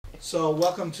So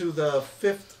welcome to the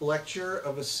fifth lecture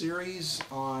of a series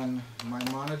on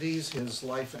Maimonides, his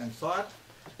life and thought.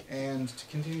 And to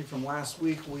continue from last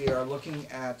week, we are looking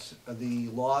at the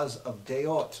laws of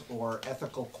deot, or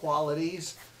ethical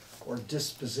qualities, or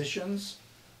dispositions.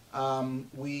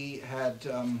 We had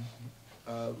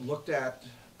looked at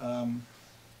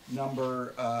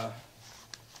number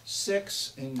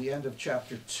 6 in the end of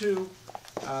chapter 2.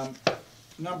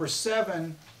 Number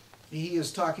 7, he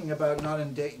is talking about not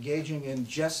engaging in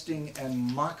jesting and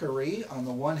mockery on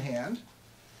the one hand,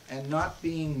 and not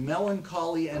being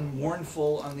melancholy and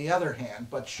mournful on the other hand,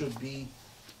 but should be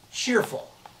cheerful.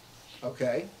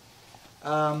 Okay?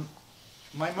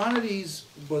 Maimonides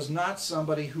was not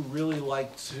somebody who really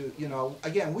liked to,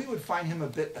 again, we would find him a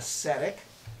bit ascetic,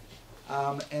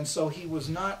 and so he was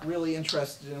not really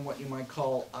interested in what you might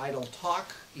call idle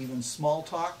talk, even small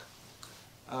talk.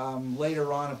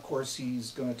 Later on, of course,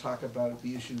 he's going to talk about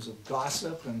the issues of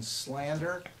gossip and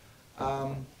slander.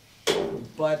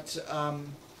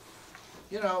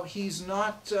 He's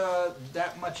not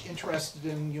that much interested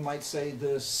in, you might say,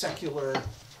 the secular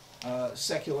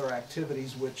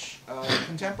activities which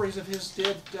contemporaries of his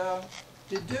did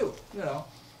do.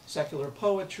 Secular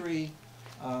poetry,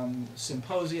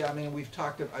 symposia. I mean,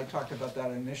 I talked about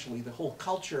that initially. The whole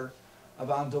culture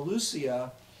of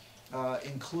Andalusia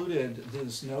included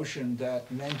this notion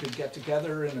that men could get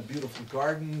together in a beautiful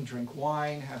garden, drink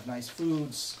wine, have nice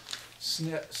foods,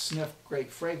 sniff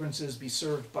great fragrances, be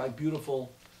served by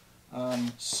beautiful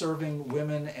serving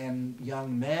women and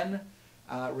young men,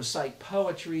 recite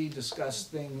poetry, discuss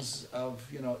things of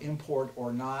import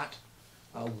or not.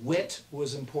 Wit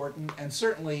was important, and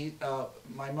certainly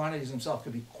Maimonides himself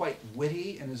could be quite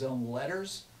witty in his own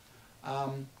letters,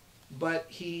 but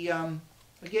he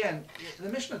again, the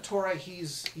Mishnah Torah,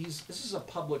 this is a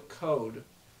public code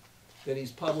that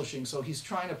he's publishing, so he's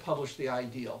trying to publish the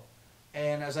ideal.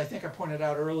 And as I think I pointed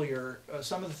out earlier,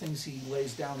 some of the things he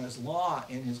lays down as law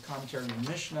in his commentary on the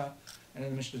Mishnah and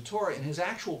in the Mishnah Torah, in his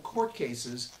actual court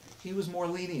cases, he was more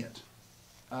lenient,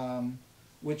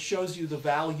 which shows you the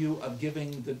value of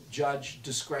giving the judge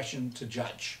discretion to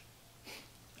judge.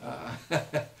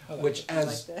 Which,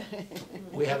 as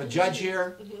we have a judge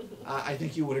here, I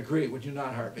think you would agree, would you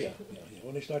not, Rabbi? Yeah.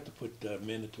 When they start to put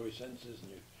mandatory sentences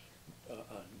and your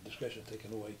discretion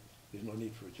taken away, there's no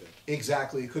need for a judge.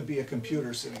 Exactly. It could be a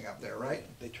computer sitting up there, right?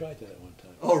 They tried that at one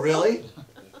time. Oh, really?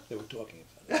 They were talking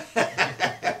about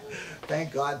it.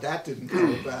 Thank God that didn't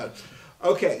come about.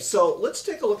 Okay, so let's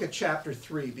take a look at chapter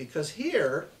 3, because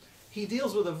here he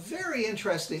deals with a very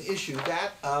interesting issue,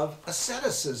 that of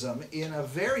asceticism in a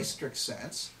very strict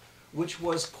sense, which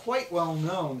was quite well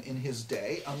known in his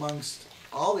day amongst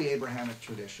all the Abrahamic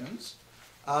traditions,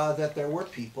 that there were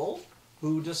people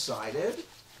who decided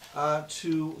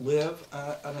to live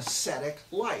an ascetic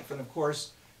life. And of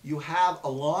course, you have a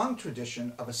long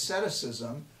tradition of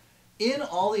asceticism in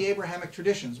all the Abrahamic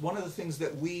traditions. One of the things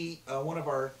that one of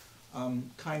our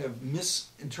kind of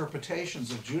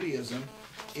misinterpretations of Judaism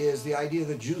is the idea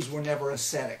that Jews were never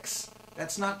ascetics.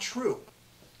 That's not true.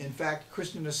 In fact,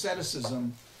 Christian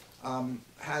asceticism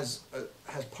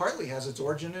partly has its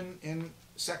origin in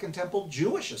Second Temple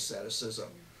Jewish asceticism.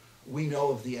 We know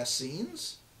of the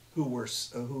Essenes,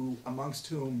 who amongst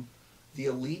whom the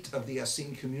elite of the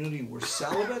Essene community were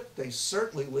celibate. They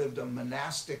certainly lived a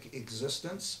monastic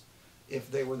existence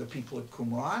if they were the people at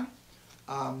Qumran.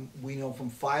 We know from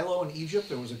Philo in Egypt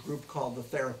there was a group called the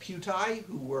Therapeutai,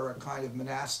 who were a kind of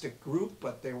monastic group,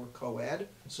 but they were co-ed,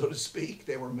 so to speak.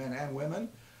 They were men and women.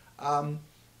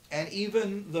 And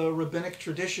even the rabbinic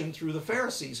tradition through the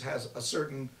Pharisees has a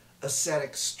certain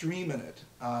ascetic stream in it.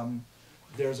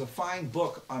 There's a fine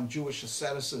book on Jewish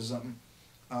asceticism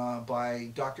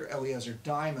by Dr. Eliezer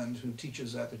Diamond, who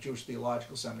teaches at the Jewish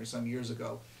Theological Seminary some years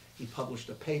ago. He published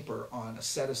a paper on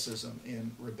asceticism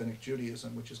in rabbinic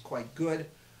Judaism, which is quite good.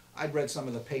 I'd read some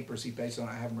of the papers he based on.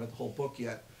 I haven't read the whole book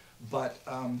yet. But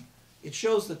it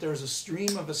shows that there's a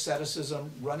stream of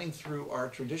asceticism running through our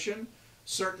tradition.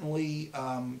 Certainly,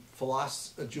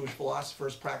 Jewish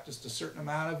philosophers practiced a certain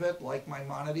amount of it, like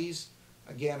Maimonides.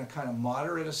 Again, a kind of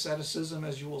moderate asceticism,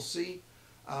 as you will see.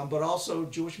 But also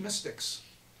Jewish mystics.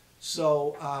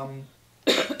 So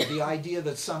the idea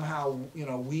that somehow,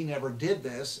 we never did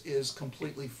this is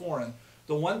completely foreign.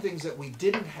 The one things that we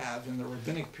didn't have in the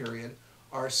rabbinic period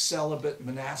are celibate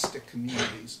monastic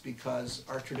communities, because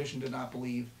our tradition did not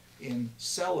believe in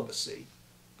celibacy,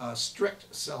 strict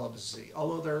celibacy.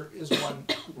 Although there is one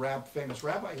famous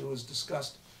rabbi who was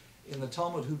discussed in the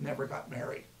Talmud who never got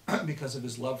married because of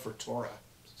his love for Torah,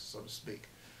 so to speak.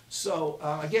 So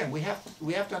again, we have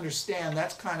to understand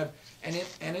that's kind of, and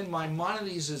in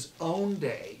Maimonides' own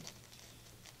day,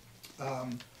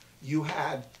 You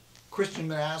had Christian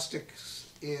monastics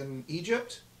in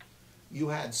Egypt. You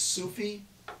had Sufi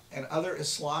and other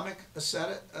Islamic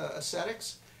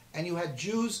ascetics. And you had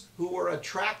Jews who were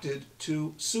attracted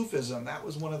to Sufism. That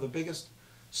was one of the biggest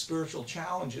spiritual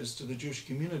challenges to the Jewish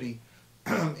community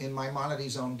in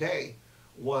Maimonides' own day,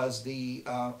 was the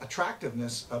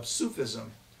attractiveness of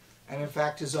Sufism. And in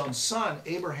fact, his own son,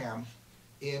 Abraham,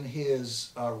 in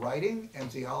his writing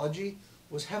and theology,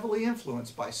 was heavily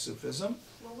influenced by Sufism.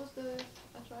 What was the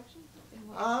attraction?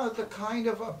 The kind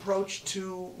of approach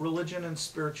to religion and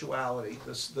spirituality,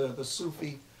 the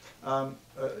Sufi,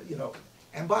 you know.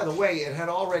 And by the way, it had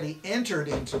already entered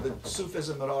into the,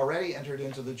 Sufism had already entered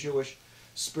into the Jewish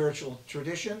spiritual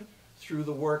tradition through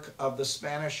the work of the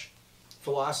Spanish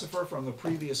philosopher from the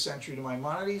previous century to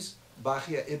Maimonides,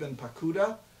 Bahia ibn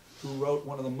Pakuda, who wrote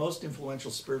one of the most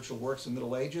influential spiritual works in the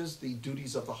Middle Ages, the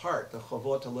Duties of the Heart, the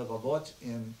Chavot Levavot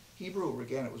in Hebrew.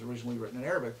 Again, it was originally written in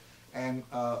Arabic. And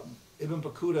Ibn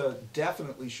Pakuda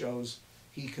definitely shows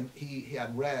he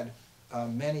had read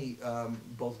many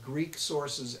both Greek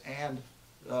sources and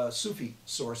Sufi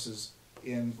sources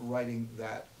in writing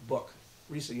that book.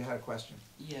 Risa, you had a question.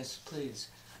 Yes, please.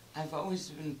 I've always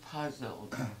been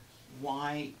puzzled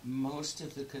why most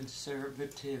of the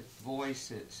conservative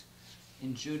voices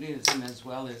in Judaism, as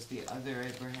well as the other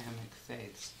Abrahamic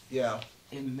faiths,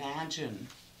 imagine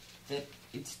that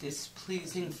it's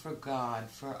displeasing for God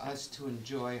for us to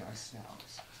enjoy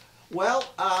ourselves. Well,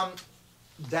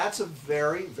 that's a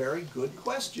very, very good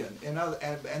question. And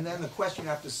then the question you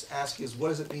have to ask is, what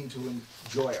does it mean to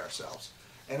enjoy ourselves?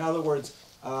 In other words,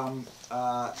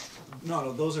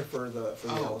 no, those are for the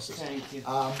analysis. Thank you.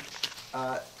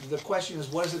 The question is,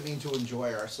 what does it mean to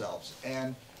enjoy ourselves?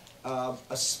 And a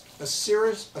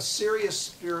serious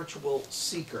spiritual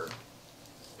seeker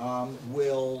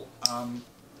will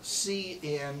see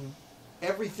in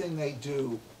everything they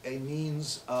do a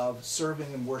means of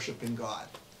serving and worshiping God.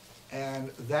 And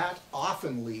that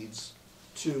often leads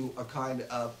to a kind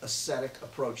of ascetic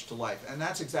approach to life. And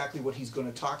that's exactly what he's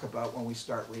going to talk about when we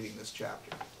start reading this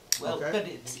chapter. Well, okay? but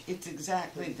it's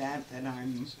exactly that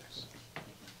I'm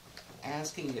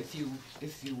asking if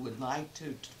you would like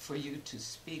for you to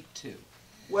speak to.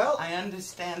 Well, I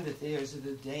understand that there's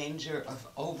the danger of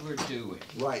overdoing.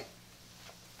 Right.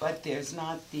 But there's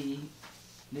not the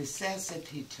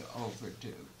necessity to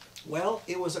overdo. Well,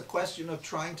 it was a question of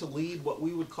trying to lead what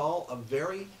we would call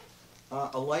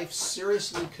a life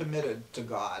seriously committed to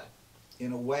God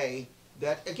in a way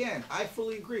that, again, I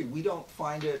fully agree, we don't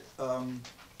find it,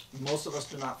 most of us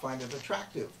do not find it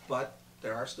attractive, but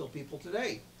there are still people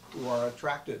today who are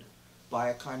attracted by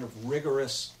a kind of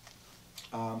rigorous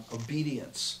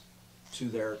obedience to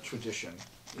their tradition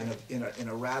in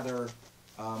a rather,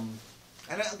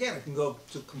 and again, it can go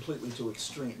completely to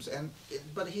extremes.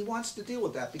 But he wants to deal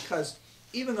with that because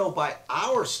even though by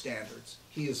our standards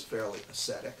he is fairly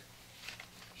ascetic,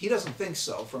 he doesn't think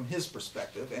so from his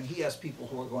perspective, and he has people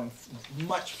who are going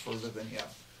much further than him.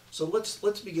 So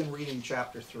let's begin reading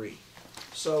chapter 3.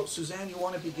 So Suzanne, you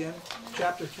want to begin?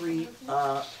 Chapter 3,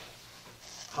 Halakha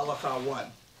 1.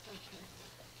 Okay.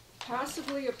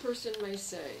 Possibly a person may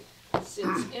say,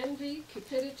 since envy,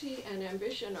 cupidity, and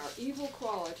ambition are evil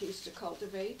qualities to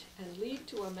cultivate and lead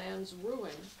to a man's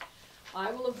ruin, I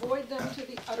will avoid them to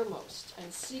the uttermost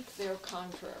and seek their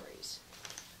contraries.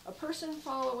 A person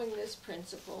following this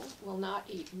principle will not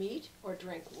eat meat or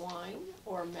drink wine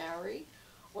or marry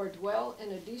or dwell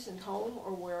in a decent home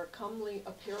or wear comely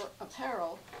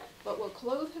apparel, but will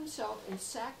clothe himself in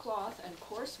sackcloth and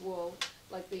coarse wool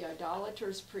like the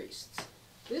idolaters' priests.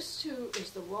 This too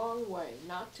is the wrong way,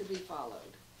 not to be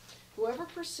followed. Whoever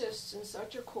persists in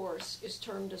such a course is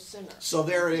termed a sinner. So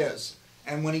there it is.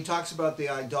 And when he talks about the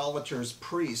idolaters'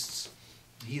 priests,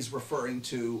 he's referring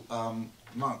to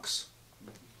monks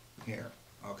here,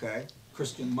 okay?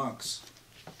 Christian monks.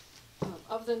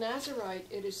 Of the Nazarite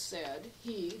it is said,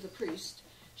 he, the priest,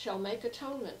 shall make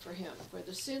atonement for him for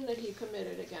the sin that he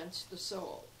committed against the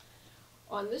soul.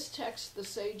 On this text the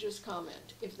sages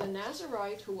comment, if the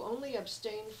Nazarite who only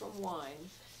abstained from wine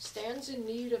stands in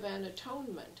need of an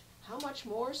atonement, how much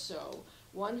more so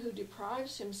one who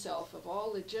deprives himself of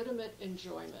all legitimate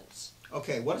enjoyments?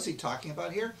 Okay, what is he talking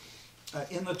about here?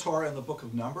 In the Torah, in the book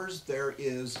of Numbers, there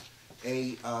is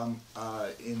in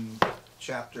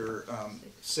chapter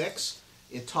 6,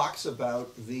 it talks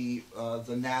about the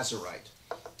Nazarite.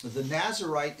 The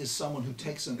Nazarite is someone who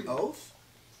takes an oath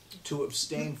to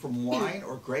abstain from wine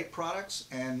or grape products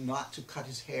and not to cut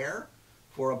his hair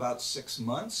for about 6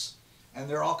 months. And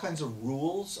there are all kinds of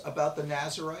rules about the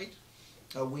Nazarite.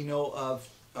 We know of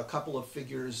a couple of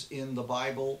figures in the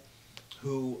Bible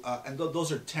who, and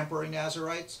those are temporary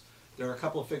Nazarites. There are a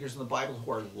couple of figures in the Bible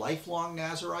who are lifelong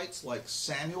Nazarites, like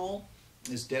Samuel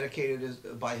is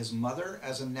dedicated by his mother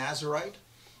as a Nazarite.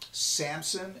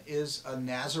 Samson is a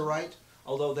Nazarite,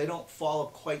 although they don't follow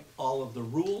quite all of the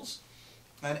rules.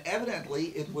 And evidently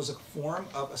it was a form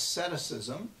of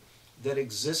asceticism that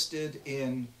existed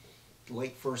in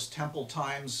late First Temple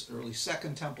times, early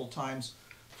Second Temple times,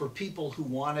 for people who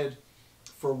wanted,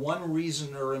 for one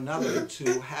reason or another,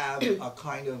 to have a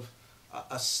kind of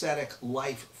ascetic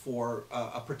life for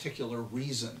a particular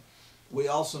reason. We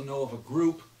also know of a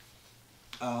group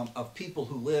of people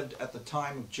who lived at the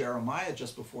time of Jeremiah,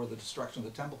 just before the destruction of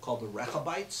the temple, called the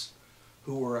Rechabites,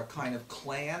 who were a kind of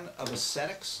clan of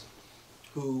ascetics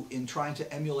who, in trying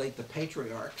to emulate the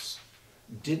patriarchs,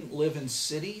 didn't live in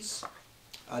cities,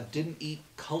 didn't eat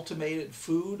cultivated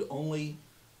food, only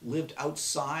lived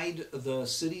outside the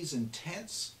cities in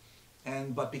tents,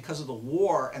 but because of the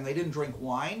war, and they didn't drink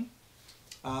wine,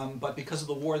 but because of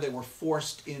the war they were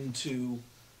forced into,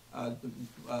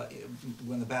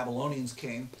 when the Babylonians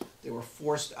came, they were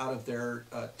forced out of their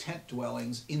tent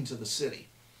dwellings into the city.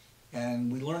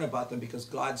 And we learn about them because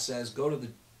God says, go to the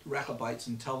Rechabites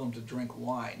and tell them to drink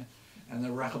wine. And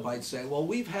the Rechabites say, well,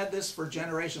 we've had this for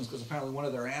generations, because apparently one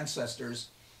of their ancestors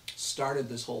started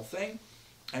this whole thing.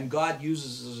 And God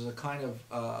uses this as a kind of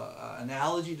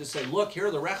analogy to say, look, here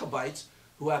are the Rechabites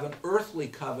who have an earthly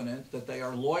covenant that they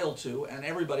are loyal to, and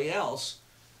everybody else,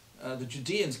 the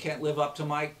Judeans, can't live up to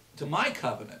my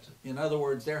covenant. In other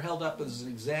words, they're held up as an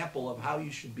example of how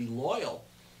you should be loyal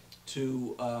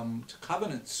to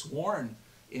covenants sworn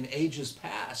in ages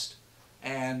past.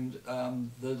 And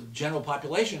the general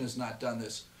population has not done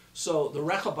this. So the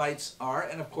Rechabites are,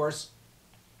 and of course,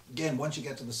 again, once you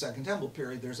get to the Second Temple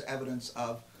period, there's evidence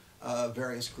of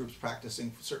various groups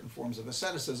practicing certain forms of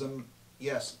asceticism.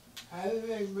 Yes? How do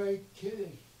they make kiddush?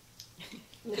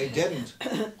 They didn't.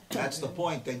 That's the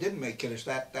point. They didn't make Kiddush.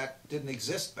 That didn't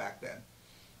exist back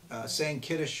then. Saying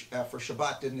Kiddush for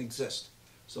Shabbat didn't exist.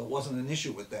 So it wasn't an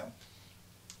issue with them.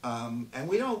 And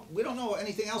we don't know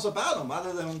anything else about them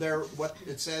other than what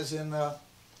it says in the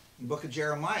book of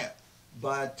Jeremiah.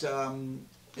 But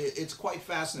it's quite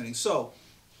fascinating. So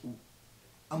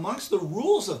amongst the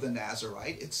rules of the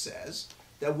Nazarite, it says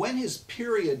that when his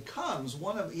period comes,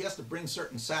 he has to bring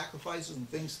certain sacrifices and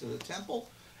things to the temple,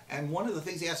 and one of the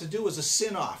things he has to do is a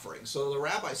sin offering. So the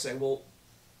rabbis say, well,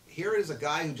 here is a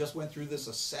guy who just went through this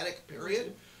ascetic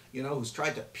period, who's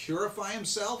tried to purify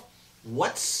himself.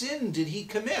 What sin did he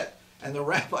commit? And the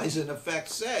rabbis, in effect,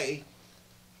 say,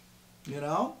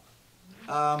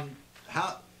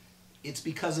 it's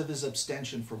because of his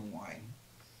abstention from wine.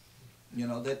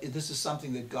 That this is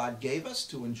something that God gave us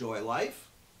to enjoy life.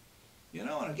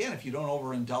 And again, if you don't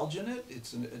overindulge in it,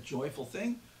 it's a joyful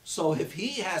thing. So if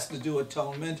he has to do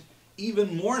atonement,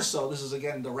 even more so, this is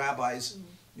again the rabbis,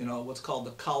 what's called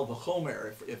the Kal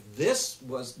V'chomer. If this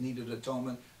needed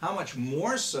atonement, how much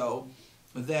more so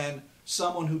than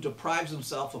someone who deprives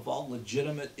himself of all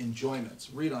legitimate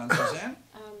enjoyments? Read on, Suzanne.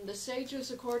 The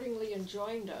sages accordingly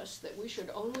enjoined us that we should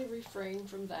only refrain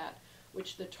from that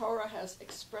which the Torah has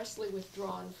expressly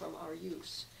withdrawn from our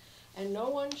use. And no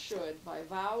one should, by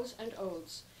vows and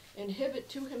oaths, inhibit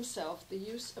to himself the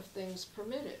use of things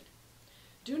permitted.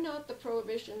 Do not the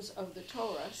prohibitions of the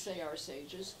Torah, say our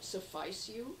sages, suffice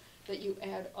you, that you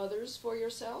add others for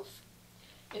yourself?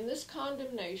 In this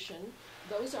condemnation,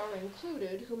 those are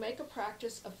included who make a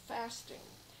practice of fasting.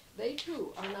 They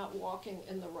too are not walking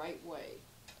in the right way.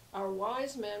 Our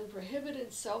wise men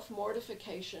prohibited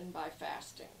self-mortification by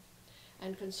fasting.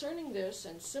 And concerning this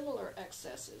and similar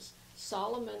excesses,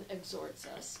 Solomon exhorts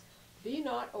us, be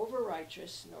not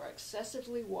overrighteous nor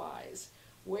excessively wise,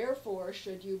 wherefore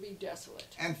should you be desolate.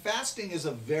 And fasting is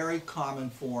a very common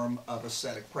form of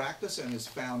ascetic practice and is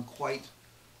found quite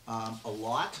a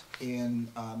lot in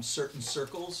certain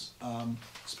circles,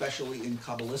 especially in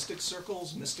Kabbalistic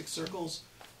circles, mystic circles.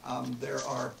 There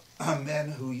are men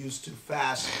who used to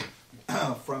fast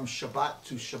from Shabbat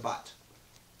to Shabbat.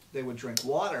 They would drink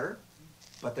water,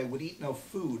 but they would eat no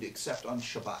food except on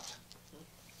Shabbat,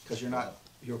 because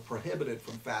you're prohibited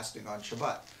from fasting on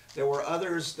Shabbat. There were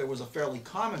others. There was a fairly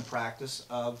common practice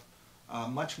of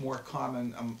much more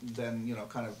common than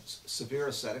kind of severe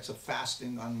ascetics, of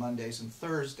fasting on Mondays and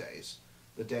Thursdays,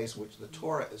 the days which the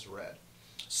Torah is read.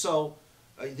 So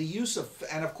the use of,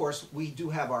 and of course we do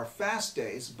have our fast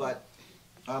days, but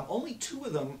only 2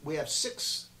 of them. We have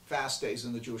 6 fast days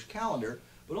in the Jewish calendar,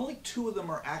 but only 2 of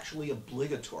them are actually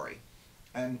obligatory.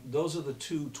 And those are the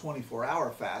 2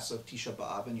 24-hour fasts of Tisha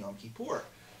B'Av and Yom Kippur.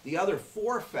 The other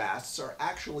 4 fasts are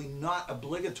actually not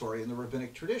obligatory in the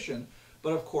rabbinic tradition,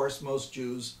 but of course most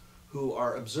Jews who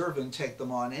are observant take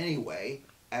them on anyway,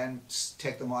 and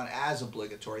take them on as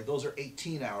obligatory. Those are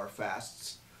 18-hour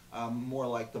fasts, more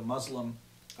like the Muslim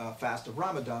fast of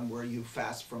Ramadan, where you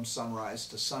fast from sunrise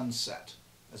to sunset,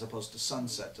 as opposed to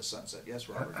sunset to sunset. Yes,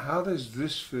 Robert? How does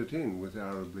this fit in with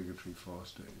our obligatory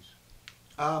fast days?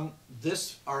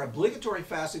 Our obligatory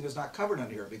fasting is not covered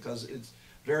under here because it's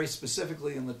very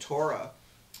specifically in the Torah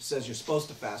says you're supposed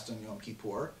to fast on Yom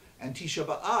Kippur, and Tisha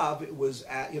B'Av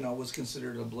was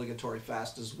considered an obligatory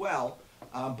fast as well,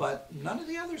 but none of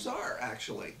the others are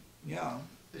actually. Yeah.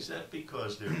 Is that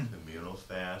because they're communal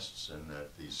fasts and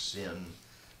that the sin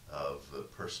of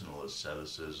personal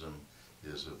asceticism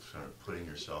is of sort of putting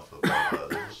yourself above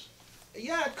others?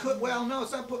 Yeah, it could. Well, no,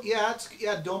 it's not.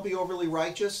 Don't be overly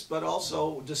righteous, but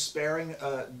also disdaining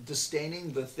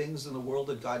the things in the world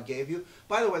that God gave you.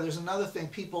 By the way, there's another thing.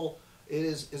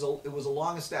 It was a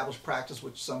long-established practice,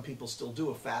 which some people still do,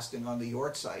 of fasting on the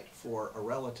yortzeit for a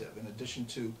relative. In addition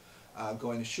to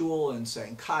going to shul and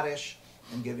saying Kaddish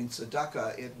and giving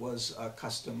tzedakah, it was a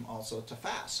custom also to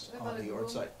fast on the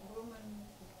yortzeit.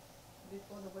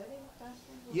 Before the wedding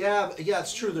fasting? Yeah,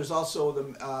 it's true. There's also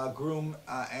the groom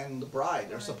and the bride.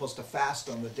 They're supposed to fast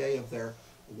on the day of their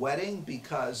wedding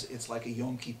because it's like a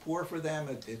Yom Kippur for them.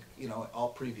 All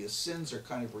previous sins are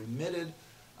kind of remitted,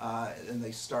 and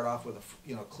they start off with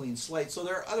a clean slate. So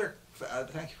there are other.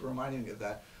 Thank you for reminding me of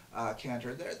that,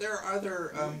 Cantor. There are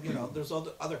other. There's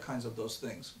other kinds of those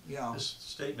things. Yeah. This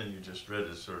statement you just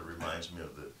read sort of reminds me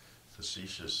of the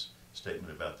facetious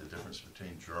statement about the difference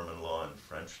between German law and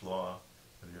French law.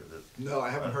 Have you heard that? No, I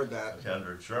haven't heard that. Okay,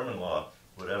 under German law,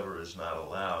 whatever is not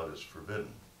allowed is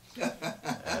forbidden.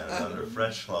 And under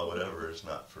French law, whatever is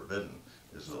not forbidden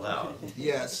is allowed.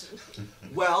 Yes.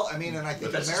 Well, I mean, and I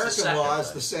think But this is the American second, law is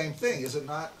right? the same thing, is it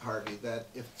not, Harvey? That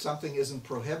if something isn't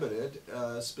prohibited,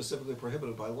 specifically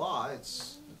prohibited by law,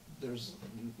 there's.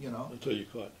 Until you're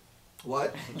caught.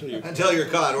 What? Until Until you're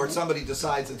caught, or somebody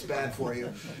decides it's bad for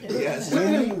you. Yes.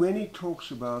 When he talks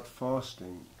about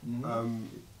fasting, Mhm.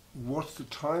 what's the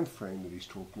time frame that he's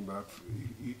talking about?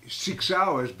 6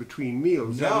 hours between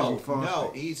meals. That isn't fasting.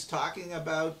 No, he's talking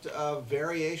about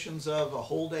variations of a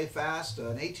whole day fast,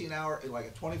 an 18-hour, like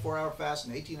a 24-hour fast,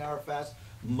 an 18-hour fast,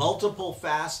 multiple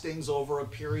fastings over a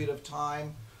period of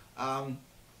time.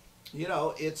 He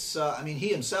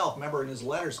himself, remember in his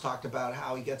letters, talked about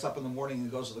how he gets up in the morning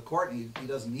and goes to the court and he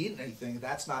doesn't eat anything.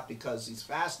 That's not because he's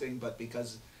fasting, but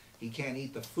because he can't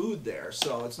eat the food there.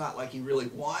 So it's not like he really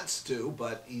wants to,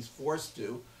 but he's forced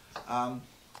to.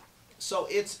 So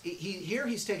here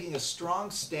he's taking a strong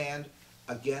stand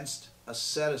against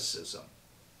asceticism.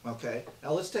 Okay,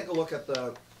 now let's take a look at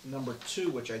the number 2,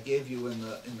 which I gave you in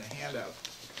the handout.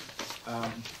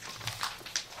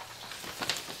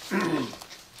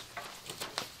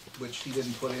 Which he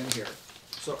didn't put in here.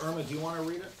 So Irma, do you want to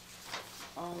read it?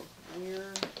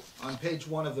 We're On page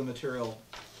 1 of the material.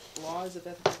 laws of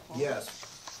ethics.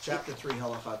 Yes, chapter 3,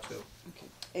 halacha 2. Okay.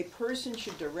 A person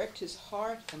should direct his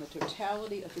heart and the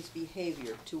totality of his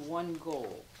behavior to one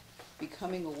goal,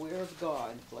 becoming aware of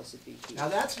God, blessed be He. Now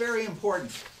that's very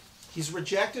important. He's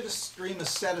rejected extreme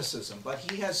asceticism, but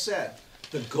he has said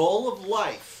the goal of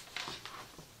life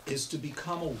is to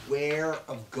become aware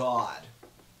of God,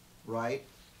 right?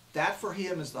 That for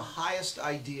him is the highest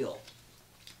ideal,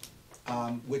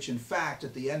 which in fact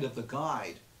at the end of the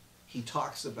guide he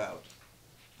talks about,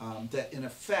 that in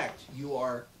effect you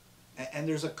are, and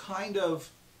there's a kind of,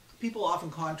 people often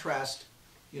contrast,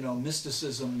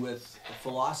 mysticism with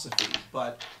philosophy,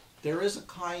 but there is a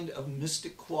kind of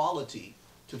mystic quality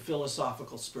to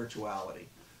philosophical spirituality,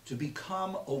 to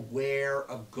become aware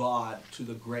of God to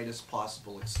the greatest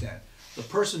possible extent. The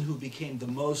person who became the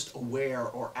most aware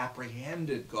or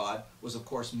apprehended God was, of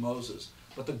course, Moses.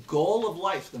 But the goal of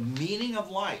life, the meaning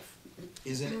of life,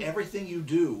 is in everything you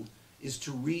do, is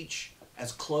to reach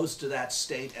as close to that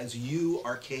state as you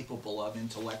are capable of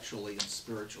intellectually and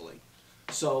spiritually.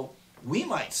 So we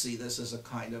might see this as a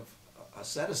kind of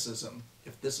asceticism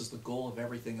if this is the goal of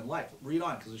everything in life. Read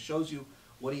on, because it shows you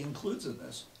what he includes in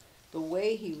this. The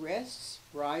way he rests,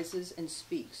 rises, and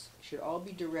speaks should all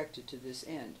be directed to this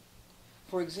end.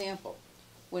 For example,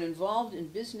 when involved in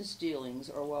business dealings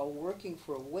or while working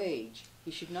for a wage,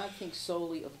 he should not think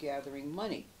solely of gathering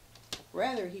money.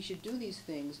 Rather, he should do these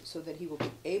things so that he will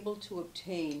be able to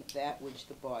obtain that which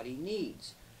the body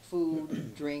needs: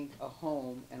 food, drink, a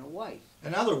home, and a wife.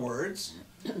 In other words,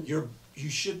 you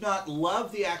should not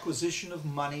love the acquisition of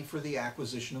money for the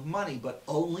acquisition of money, but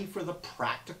only for the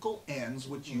practical ends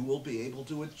which you will be able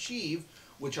to achieve,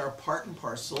 which are part and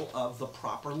parcel of the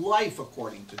proper life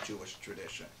according to Jewish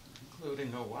tradition.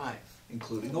 Including a wife.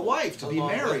 Including a wife, to be Along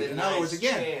with married. a In other words, nice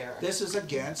again, chair. this is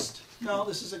against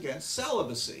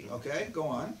celibacy. Okay, go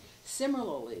on.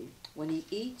 Similarly, when he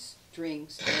eats,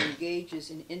 drinks, and engages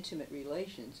in intimate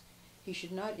relations, he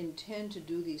should not intend to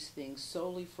do these things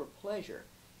solely for pleasure,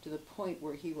 to the point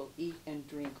where he will eat and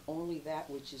drink only that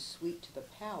which is sweet to the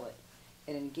palate,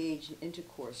 and engage in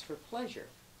intercourse for pleasure.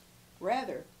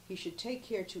 Rather, he should take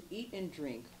care to eat and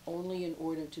drink only in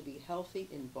order to be healthy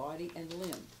in body and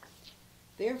limb.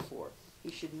 Therefore,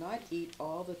 he should not eat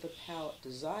all that the palate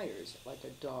desires, like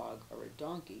a dog or a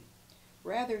donkey.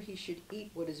 Rather, he should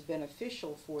eat what is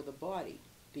beneficial for the body,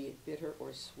 be it bitter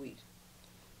or sweet.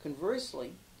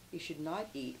 Conversely, he should not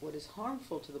eat what is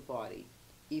harmful to the body,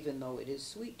 even though it is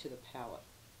sweet to the palate.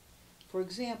 For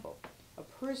example, a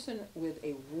person with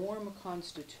a warm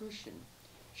constitution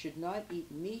should not eat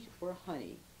meat or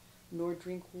honey, nor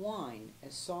drink wine,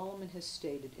 as Solomon has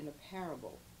stated in a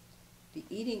parable. The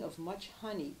eating of much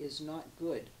honey is not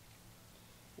good.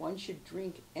 One should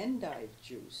drink endive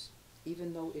juice,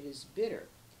 even though it is bitter,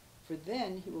 for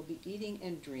then he will be eating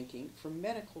and drinking for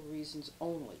medical reasons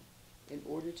only, in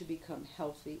order to become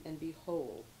healthy and be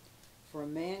whole. For a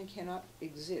man cannot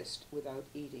exist without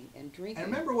eating and drinking.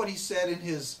 And remember what he said in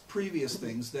his previous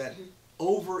things, that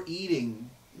overeating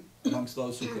amongst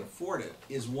those who can afford it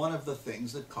is one of the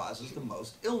things that causes the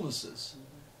most illnesses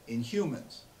in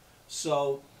humans.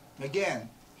 So again,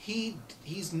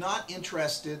 he's not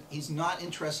interested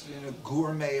in a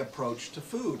gourmet approach to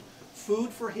food.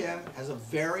 Food for him has a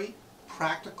very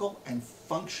practical and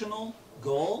functional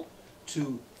goal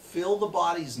to fill the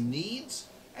body's needs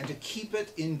and to keep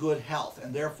it in good health.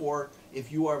 And therefore,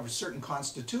 if you are of certain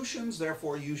constitutions,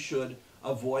 therefore you should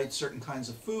avoid certain kinds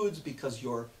of foods, because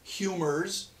your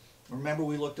humors, remember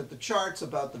we looked at the charts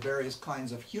about the various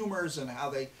kinds of humors and how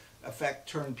they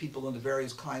turn people into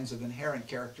various kinds of inherent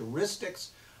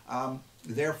characteristics.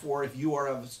 Therefore, if you are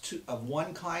of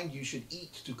one kind, you should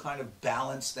eat to kind of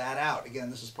balance that out.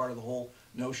 Again, this is part of the whole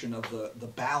notion of the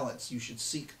balance. You should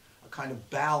seek a kind of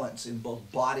balance in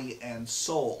both body and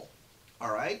soul.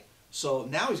 All right? So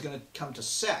now he's going to come to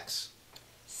sex.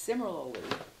 Similarly,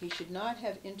 he should not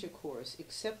have intercourse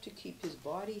except to keep his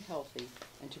body healthy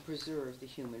and to preserve the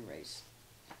human race.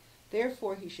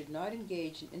 Therefore, he should not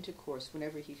engage in intercourse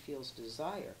whenever he feels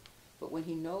desire, but when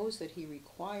he knows that he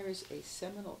requires a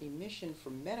seminal emission for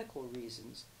medical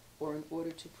reasons or in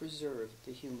order to preserve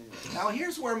the human race. Now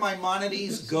here's where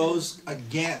Maimonides goes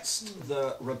against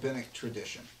the rabbinic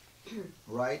tradition,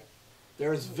 right?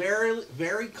 There is very,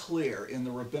 very clear in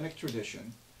the rabbinic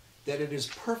tradition that it is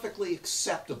perfectly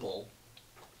acceptable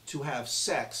to have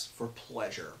sex for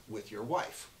pleasure with your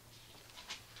wife,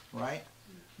 right?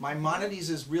 Maimonides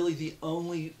is really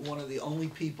one of the only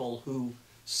people who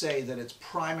say that its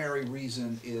primary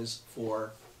reason is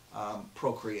for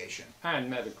procreation. And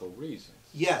medical reasons.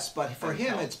 Yes, but for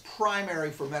him it's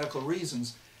primary for medical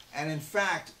reasons. And in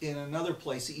fact, in another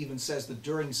place he even says that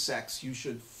during sex you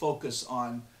should focus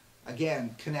on,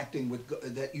 again, connecting with,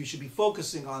 that you should be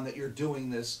focusing on that you're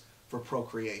doing this for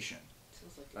procreation.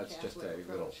 That's just a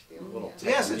little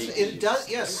Yes, it does.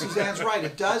 Yes, Suzanne's right.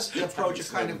 It does approach a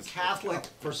kind of Catholic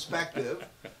perspective.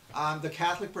 The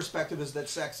Catholic perspective is that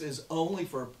sex is only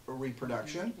for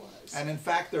reproduction, and in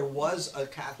fact, there was a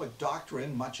Catholic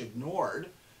doctrine, much ignored,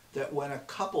 that when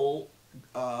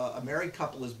a married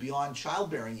couple is beyond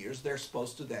childbearing years, they're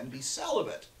supposed to then be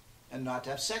celibate and not to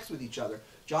have sex with each other.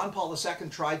 John Paul II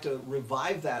tried to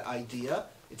revive that idea.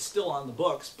 It's still on the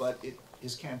books, but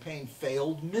his campaign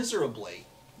failed miserably.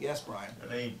 Yes, Brian?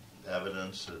 Any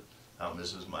evidence that how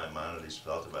Mrs. Maimonides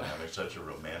felt about having such a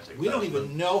romantic We don't husband?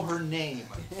 even know her name.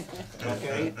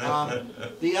 Okay.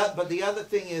 But the other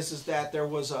thing is that there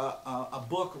was a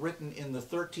book written in the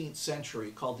 13th century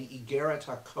called the Igeret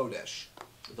HaKodesh,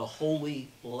 the Holy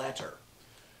Letter.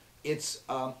 It's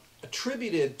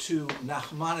attributed to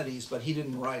Nachmanides, but he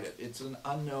didn't write it. It's an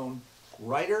unknown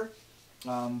writer.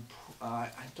 I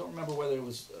don't remember whether it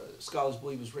was, scholars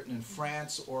believe it was written in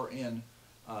France or in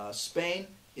Spain.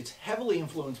 It's heavily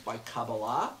influenced by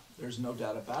Kabbalah, there's no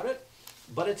doubt about it,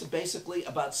 but it's basically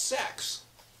about sex.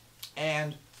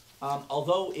 And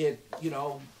although it,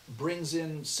 brings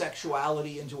in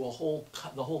sexuality into the whole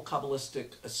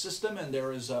Kabbalistic system, and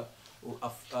there is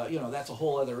that's a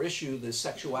whole other issue, the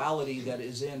sexuality that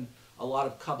is in a lot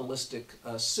of Kabbalistic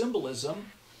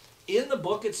symbolism. In the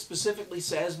book, it specifically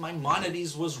says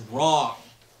Maimonides was wrong,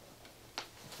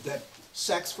 that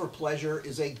sex for pleasure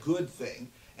is a good thing,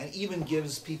 and even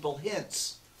gives people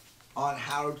hints on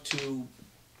how to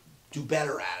do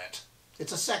better at it.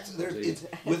 It's a sex,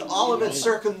 with all of its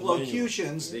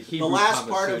circumlocutions, the last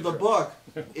part of the book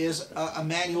is a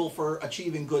manual for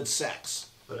achieving good sex.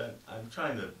 But I'm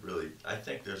trying to really, I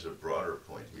think there's a broader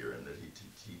point here in that he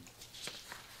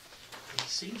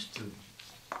seems to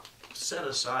set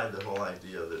aside the whole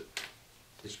idea that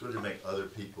it's good to make other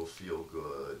people feel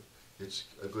good. It's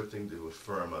a good thing to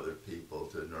affirm other people,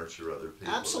 to nurture other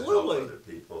people, Absolutely. to help other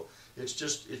people. It's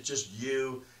just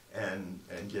you and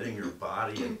getting your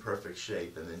body in perfect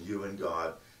shape, and then you and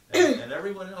God, and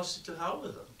everyone else to hell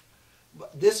with them.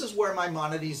 But this is where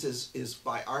Maimonides is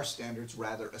by our standards,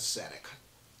 rather ascetic.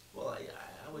 Well,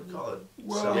 I would call it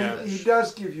Well, selfish. he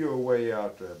does give you a way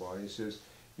out, Rabbi. He says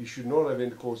he should not have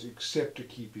intercourse except to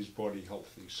keep his body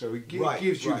healthy. So he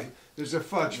gives you. Right. There's a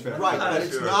fudge factor. Right, Not but if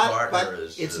it's your not. partner But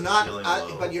is, it's feeling not.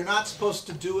 low. But you're not supposed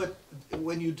to do it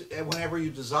whenever you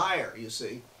desire. You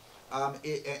see,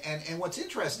 and what's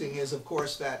interesting is, of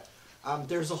course, that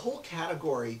there's a whole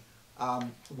category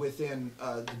within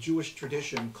the Jewish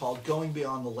tradition called going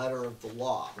beyond the letter of the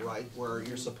law, right? Where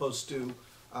you're supposed to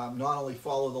not only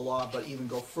follow the law, but even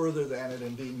go further than it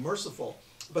and be merciful.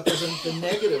 But there's the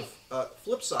negative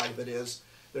flip side of it is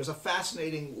there's a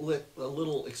fascinating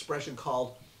little expression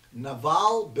called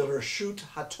Naval Bereshut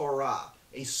HaTorah,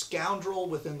 a scoundrel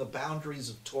within the boundaries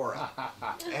of Torah.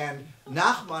 And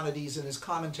Maimonides, in his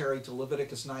commentary to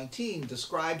Leviticus 19,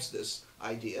 describes this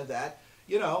idea that,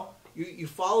 you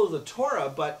follow the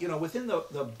Torah, but, within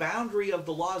the boundary of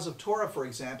the laws of Torah, for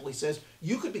example, he says,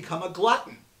 you could become a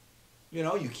glutton.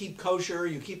 You keep kosher,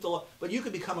 you keep the law, but you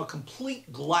could become a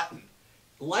complete glutton.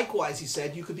 Likewise, he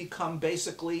said, you could become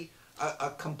basically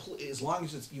a complete, as long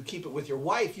as you keep it with your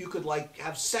wife, you could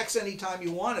have sex anytime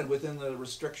you wanted within the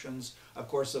restrictions, of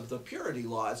course, of the purity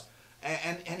laws.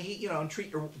 And he,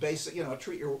 treat your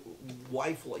treat your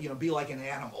wife, be like an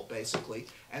animal, basically.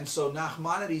 And so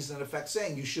Maimonides, in effect,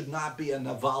 saying you should not be a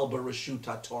naval bereshut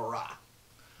HaTorah,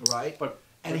 right?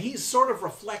 And he's sort of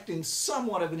reflecting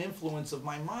somewhat of an influence of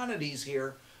Maimonides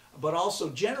here, but also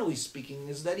generally speaking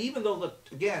is that even though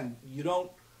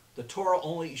the Torah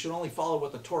you should only follow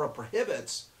what the Torah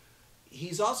prohibits,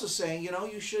 he's also saying,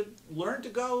 you should learn to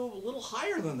go a little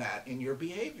higher than that in your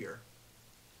behavior.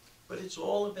 But it's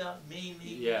all about me.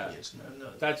 Yeah. It's no.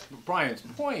 That's Brian's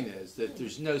point is that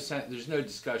there's no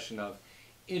discussion of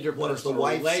interpersonal What does the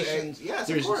wife relations. say? Yes,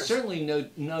 there's of course. certainly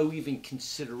no even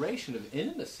consideration of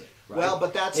intimacy. Right? Well,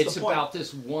 but that's it's the point. about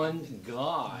this one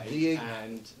guy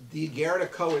and the Gerda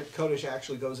Kodesh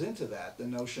actually goes into that, the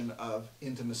notion of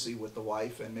intimacy with the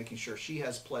wife and making sure she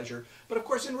has pleasure. But of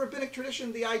course, in rabbinic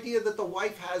tradition, the idea that the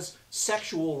wife has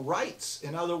sexual rights.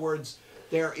 In other words,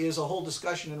 there is a whole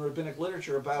discussion in rabbinic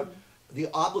literature about the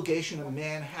obligation a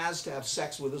man has to have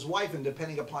sex with his wife, and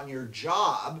depending upon your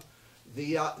job,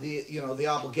 the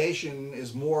obligation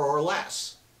is more or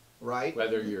less, right?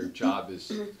 whether your job is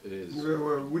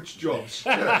Which jobs?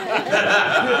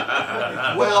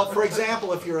 Well, for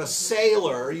example, if you're a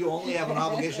sailor, you only have an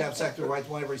obligation to have sex with your wife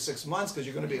one every 6 months because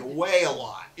you're going to be away a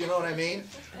lot. You know what I mean?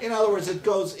 In other words,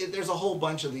 there's a whole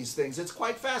bunch of these things. It's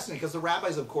quite fascinating because the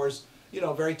rabbis, of course,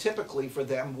 very typically for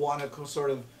them want to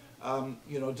sort of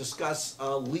discuss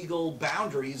legal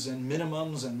boundaries and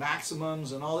minimums and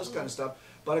maximums and all this kind of stuff.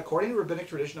 But according to rabbinic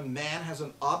tradition, a man has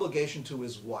an obligation to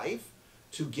his wife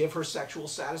to give her sexual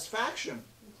satisfaction.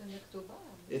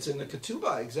 It's in the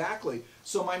ketubah, exactly.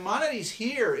 So Maimonides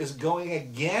here is going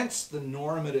against the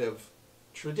normative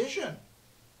tradition.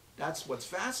 That's what's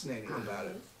fascinating about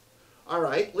it. All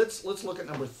right, let's look at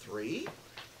number 3.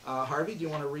 Harvey, do you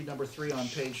want to read number 3 on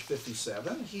page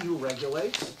 57? He who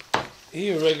regulates. He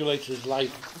who regulates his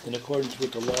life in accordance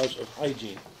with the laws of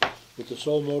hygiene, with the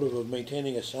sole motive of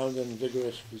maintaining a sound and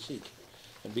vigorous physique,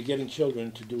 and begetting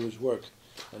children to do his work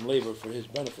and labor for his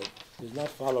benefit, is not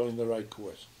following the right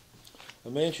course. A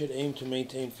man should aim to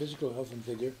maintain physical health and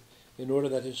vigor in order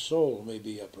that his soul may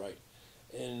be upright,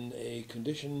 in a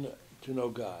condition to know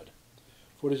God.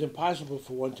 For it is impossible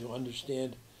for one to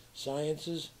understand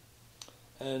sciences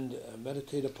and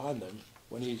meditate upon them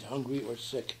when he is hungry or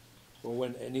sick, or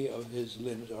when any of his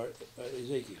limbs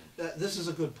is aching. This is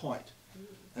a good point.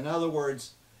 In other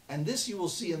words, and this you will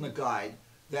see in the guide,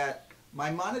 that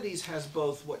Maimonides has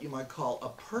both what you might call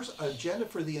an agenda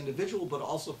for the individual, but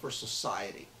also for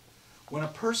society. When a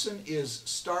person is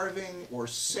starving or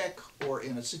sick or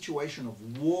in a situation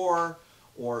of war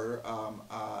or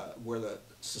where the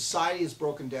society is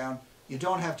broken down, you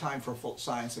don't have time for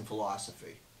science and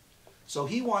philosophy. So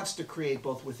he wants to create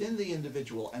both within the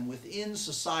individual and within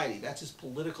society. That's his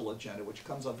political agenda, which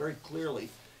comes out very clearly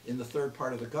in the third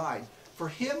part of the guide. For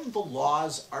him, the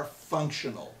laws are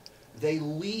functional. They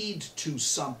lead to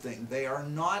something. They are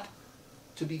not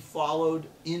to be followed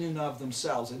in and of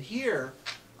themselves. And here,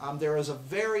 there is a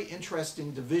very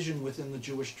interesting division within the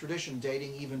Jewish tradition,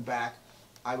 dating even back,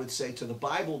 I would say, to the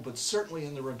Bible, but certainly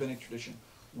in the rabbinic tradition.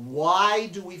 Why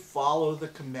do we follow the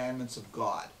commandments of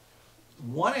God?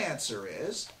 One answer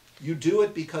is You do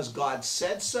it because God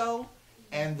said so,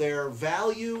 and their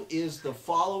value is the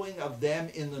following of them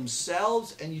in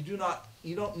themselves, and you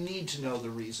don't need to know the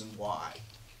reason why.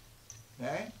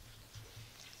 Okay?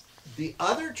 The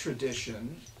other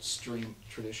tradition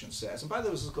says, and by the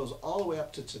way, this goes all the way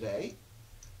up to today,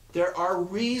 there are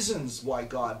reasons why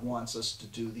God wants us to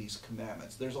do these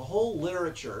commandments. There's a whole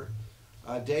literature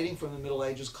dating from the Middle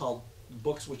Ages called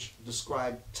books which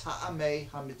describe ta'amei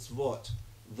hamitzvot,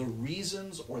 the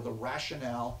reasons or the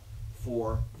rationale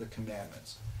for the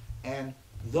commandments. And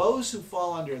those who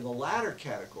fall under the latter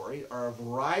category are a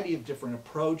variety of different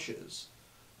approaches,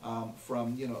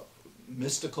 from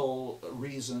mystical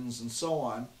reasons and so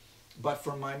on. But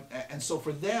so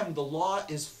for them, the law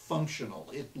is functional.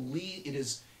 It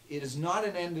is not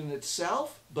an end in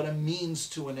itself, but a means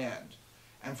to an end.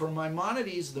 And for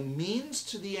Maimonides, the means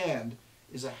to the end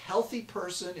is a healthy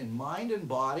person in mind and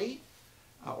body,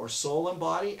 or soul and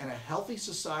body, and a healthy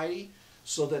society,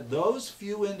 so that those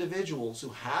few individuals who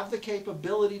have the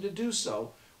capability to do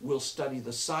so will study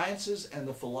the sciences and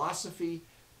the philosophy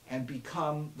and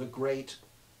become the great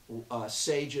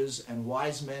sages and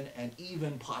wise men, and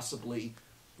even possibly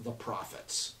the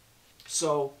prophets.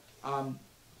 So, and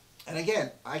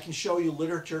again, I can show you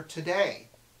literature today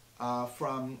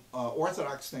from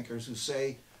Orthodox thinkers who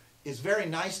say it's very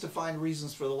nice to find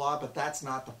reasons for the law, but that's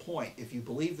not the point. If you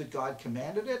believe that God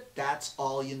commanded it, that's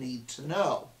all you need to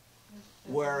know.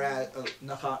 Whereas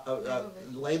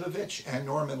Leibovich and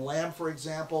Norman Lamb, for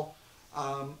example,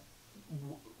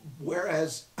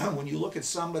 whereas when you look at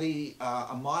somebody,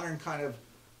 a modern kind of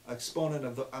exponent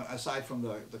of aside from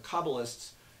the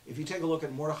Kabbalists, if you take a look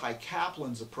at Mordechai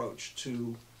Kaplan's approach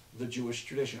to the Jewish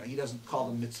tradition, he doesn't call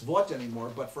them mitzvot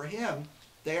anymore, but for him,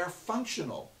 they are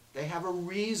functional. They have a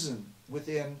reason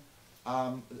within,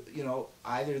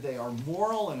 either they are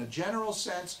moral in a general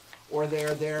sense, or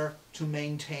they're there to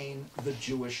maintain the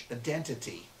Jewish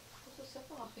identity.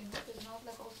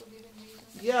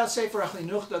 Yeah, Sefer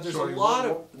HaChinuch, there's a lot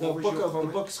of, the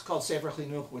book's called Sefer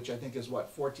HaChinuch, which I think is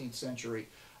 14th century.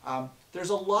 There's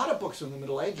a lot of books from the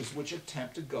Middle Ages which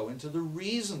attempt to go into the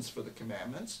reasons for the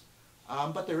commandments,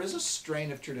 but there is a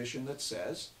strain of tradition that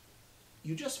says,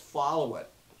 you just follow it.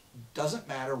 Doesn't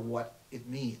matter what it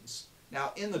means.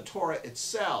 Now, in the Torah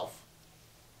itself,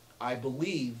 I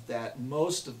believe that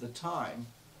most of the time,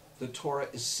 the Torah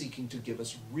is seeking to give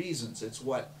us reasons. It's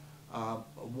what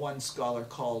one scholar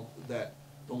called that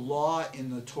the law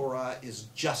in the Torah is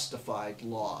justified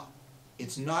law.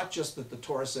 It's not just that the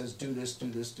Torah says do this,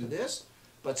 do this, do this,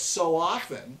 but so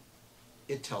often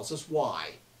it tells us why.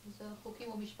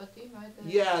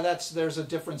 Yeah, there's a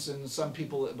difference in some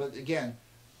people, but again,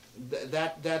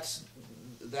 that's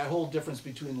that whole difference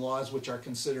between laws which are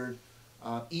considered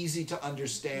easy to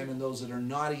understand and those that are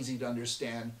not easy to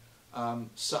understand.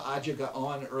 Sa'adya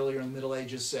Gaon earlier in the Middle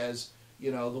Ages says,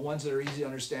 the ones that are easy to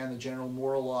understand, the general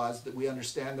moral laws, that we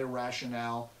understand their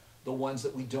rationale. The ones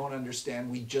that we don't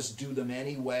understand, we just do them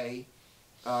anyway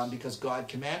because God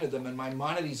commanded them. And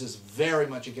Maimonides is very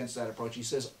much against that approach. He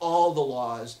says all the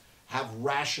laws have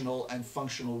rational and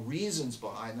functional reasons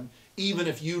behind them, even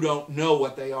if you don't know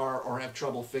what they are or have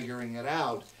trouble figuring it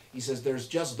out. He says there's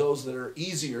just those that are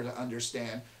easier to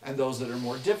understand and those that are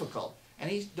more difficult. And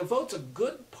he devotes a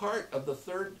good part of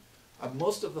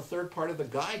most of the third part of the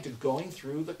guide to going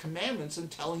through the commandments and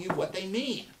telling you what they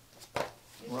mean.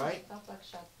 Right?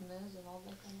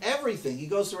 Everything. He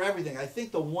goes through everything. I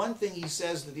think the one thing he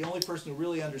says that the only person who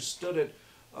really understood it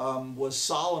was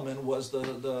Solomon, was the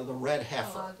red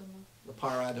heifer. The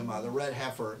paradama, the red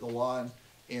heifer, the law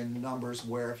in Numbers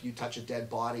where if you touch a dead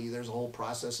body, there's a whole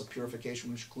process of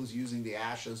purification which includes using the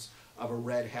ashes of a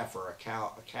red heifer, a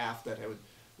calf that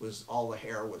was all the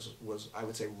hair was I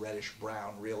would say reddish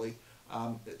brown really.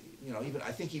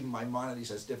 Even Maimonides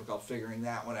has difficult figuring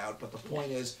that one out. But the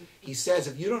point is, he says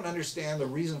if you don't understand the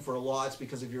reason for a law, it's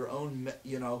because of your own,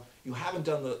 you haven't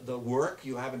done the work,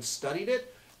 you haven't studied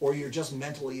it, or you're just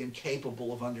mentally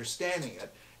incapable of understanding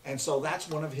it. And so that's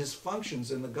one of his functions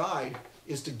in the guide,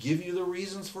 is to give you the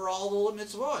reasons for all the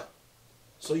mitzvot.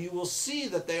 So you will see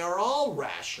that they are all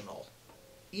rational,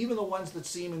 even the ones that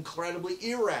seem incredibly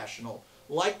irrational,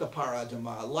 like the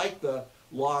paradama, like the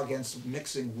law against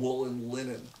mixing wool and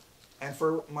linen. And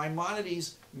for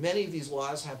Maimonides, many of these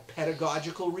laws have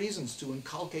pedagogical reasons to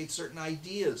inculcate certain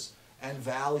ideas and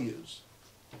values.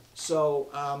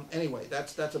 So anyway,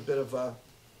 that's a bit of a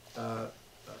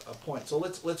point. So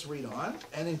let's read on.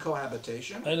 And in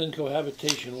cohabitation. And in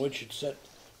cohabitation, one should set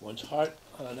one's heart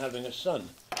on having a son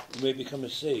who may become a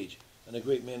sage and a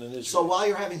great man in Israel. So while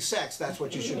you're having sex, that's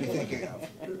what you should be thinking of.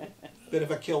 Bit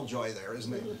of a killjoy there,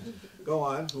 isn't it? Go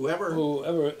on.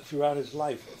 Whoever throughout his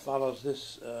life follows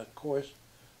this course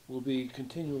will be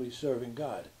continually serving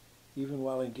God, even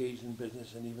while engaged in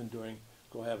business and even during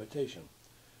cohabitation,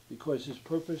 because his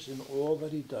purpose in all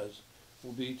that he does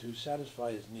will be to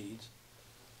satisfy his needs,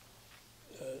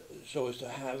 so as to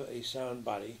have a sound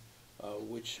body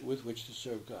with which to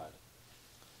serve God.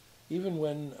 Even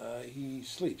when he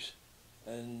sleeps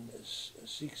and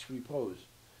seeks repose,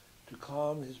 to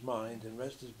calm his mind and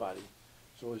rest his body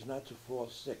so as not to fall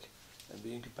sick and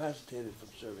be incapacitated from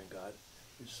serving God,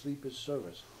 his sleep is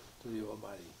service to the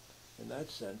Almighty. In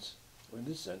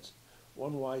this sense,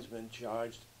 one wise man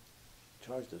charged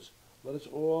us, let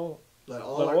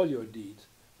all your deeds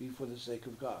be for the sake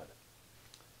of God.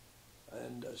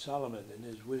 And Solomon in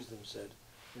his wisdom said,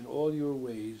 in all your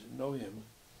ways know him,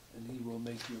 and he will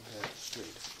make your path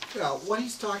straight. Well, what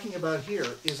he's talking about here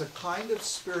is a kind of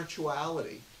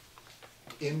spirituality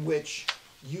in which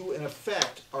you, in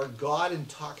effect, are God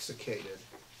intoxicated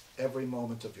every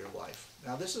moment of your life.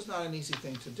 Now, this is not an easy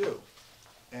thing to do,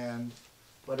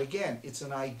 but again, it's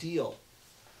an ideal.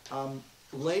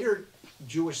 Later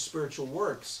Jewish spiritual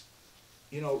works,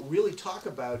 really talk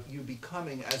about you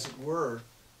becoming, as it were,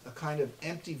 a kind of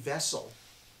empty vessel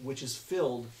which is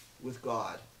filled with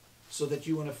God, so that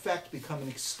you in effect become an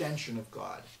extension of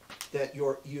God. That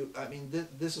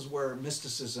this is where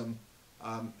mysticism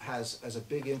has a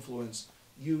big influence.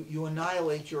 You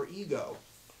annihilate your ego,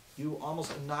 you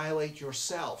almost annihilate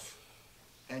yourself,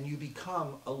 and you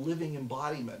become a living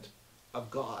embodiment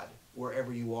of God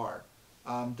wherever you are.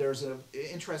 There's an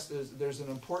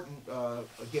important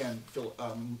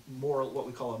moral, what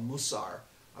we call a musar,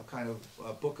 a kind of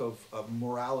a book of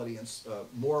morality and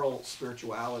moral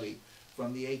spirituality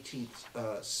from the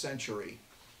 18th century,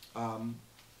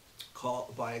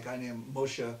 called by a guy named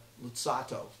Moshe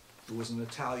Luzzatto, who was an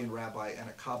Italian rabbi and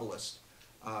a Kabbalist,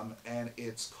 and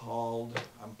it's called,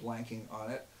 I'm blanking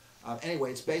on it.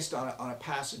 Anyway, it's based on a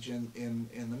passage in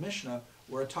the Mishnah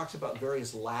where it talks about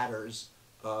various ladders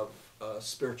of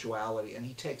spirituality, and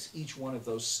he takes each one of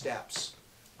those steps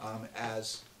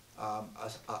as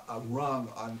a rung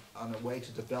on a way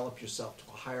to develop yourself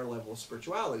to a higher level of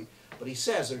spirituality. But he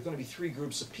says there are going to be three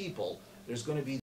groups of people. There's going to be